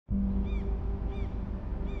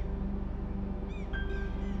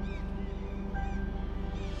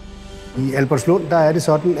I Albertslund der er det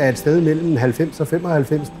sådan, at et sted mellem 90 og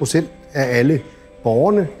 95% af alle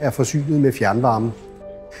borgerne er forsynet med fjernvarme.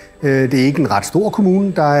 Det er ikke en ret stor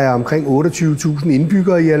kommune. Der er omkring 28.000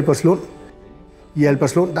 indbyggere i Albertslund. I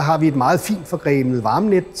Albertslund der har vi et meget fint forgrenet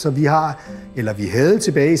varmenet, så vi havde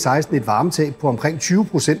tilbage i 16 et varmetab på omkring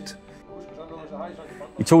 20%.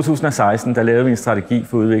 I 2016 der lavede vi en strategi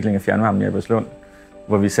for udvikling af fjernvarmen i Albertslund,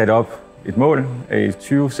 hvor vi satte op et mål, at i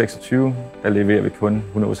 2026 der leverer vi kun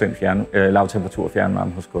 100% lavtemperatur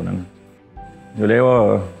fjernvarme hos kunderne. Jo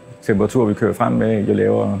lavere temperatur vi kører frem med, jo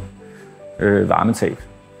lavere varmetab,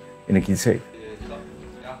 energitab.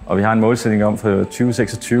 Og vi har en målsætning om for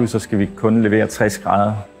 2026, så skal vi kun levere 60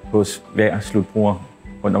 grader hos hver slutbruger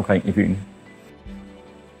rundt omkring i byen.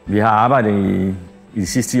 Vi har arbejdet i de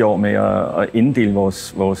sidste 10 år med at inddele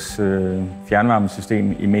vores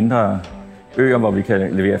fjernvarmesystem i mindre øer, hvor vi kan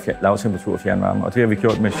levere lavtemperatur fjernvarme. Og det har vi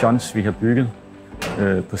gjort med shuns, vi har bygget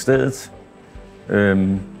på stedet.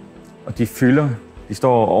 Og de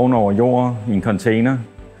står ovenover jorden i en container.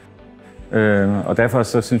 Og derfor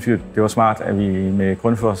så synes vi, det var smart, at vi med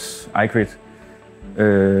Grundfos iGRID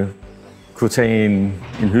kunne tage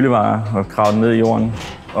en hyldevare og grave den ned i jorden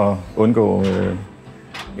og undgå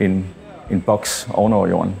en boks ovenover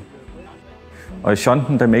jorden. Og i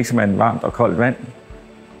shunten der mixer man varmt og koldt vand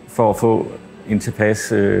for at få en tilpas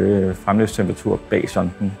fremløbstemperatur bag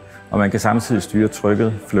shunten. Og man kan samtidig styre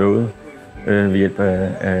trykket, flowet ved hjælp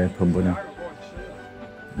af pumperne.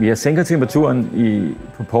 Vi har sænket temperaturen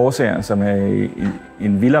på Porsager, som er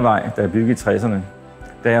en villavej, der er bygget i 60'erne.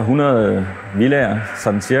 Der er 100 villaer,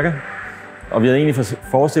 sådan cirka. Og vi havde egentlig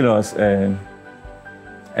forestillet os,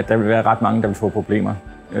 at der vil være ret mange, der vil få problemer.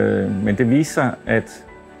 Men det viste sig, at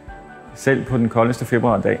selv på den koldeste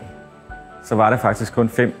februardag, så var der faktisk kun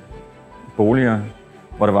 5 boliger,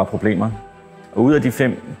 hvor der var problemer. Og ud af de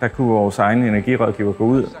 5, der kunne vores egen energirådgiver gå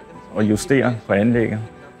ud og justere på anlægget,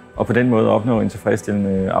 og på den måde opnå en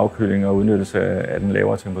tilfredsstillende afkøling og udnyttelse af den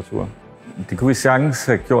lavere temperatur. Det kunne vi sagtens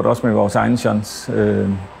have gjort også med vores egen shuns,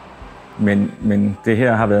 men det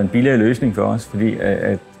her har været en billigere løsning for os, fordi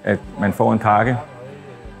at man får en pakke,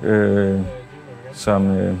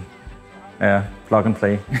 som er plug and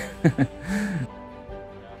play.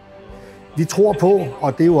 Vi tror på,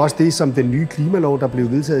 og det er jo også det, som den nye klimalov, der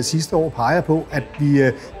blev vedtaget sidste år, peger på, at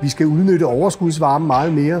vi skal udnytte overskudsvarme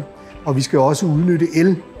meget mere, og vi skal også udnytte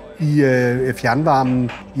el i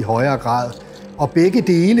fjernvarmen i højere grad. Og begge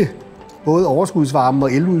dele, både overskudsvarmen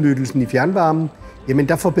og eludnyttelsen i fjernvarmen, jamen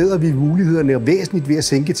der forbedrer vi mulighederne væsentligt ved at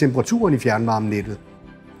sænke temperaturen i fjernvarmenettet.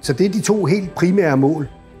 Så det er de 2 helt primære mål.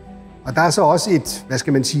 Og der er så også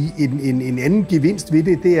en anden gevinst ved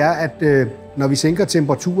det, det er, at når vi sænker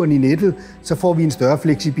temperaturen i nettet, så får vi en større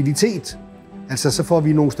fleksibilitet. Altså så får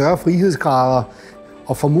vi nogle større frihedsgrader,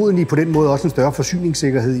 og formodentlig på den måde også en større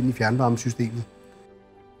forsyningssikkerhed ind i fjernvarmesystemet.